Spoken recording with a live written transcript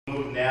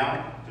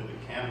now to the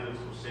candidates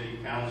for City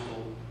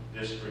Council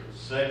District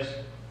 6,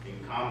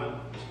 incumbent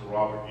Mr.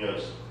 Robert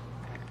Yost.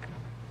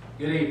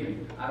 Good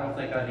evening. I don't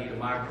think I need a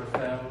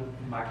microphone,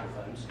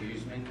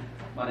 excuse me.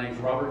 My name's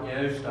Robert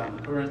Yost. I'm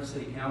the current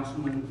City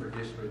Councilman for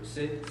District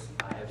 6.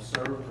 I have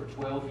served for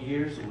 12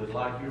 years and would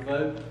like your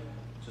vote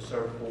to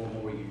serve 4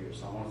 more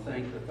years. I want to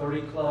thank the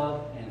 30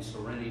 Club and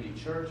Serenity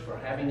Church for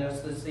having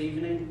us this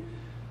evening.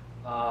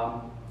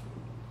 I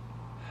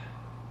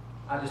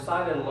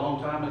decided a long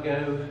time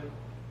ago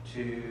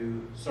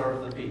to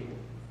serve the people,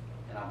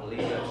 and I believe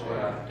that's what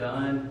I've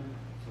done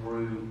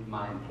through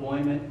my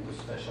employment with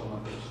Special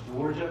Olympics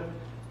Georgia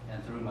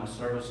and through my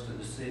service to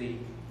the city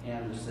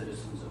and the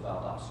citizens of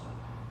Valdosta.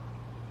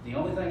 The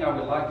only thing I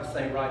would like to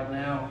say right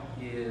now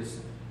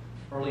is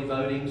early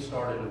voting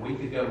started a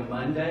week ago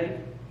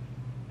Monday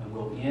and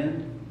will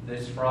end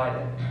this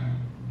Friday.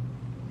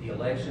 The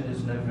election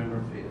is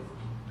November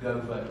 5th. Go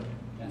vote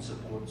and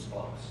support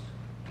SLOST.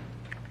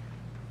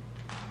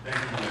 Thank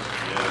you,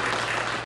 Mr. Yost.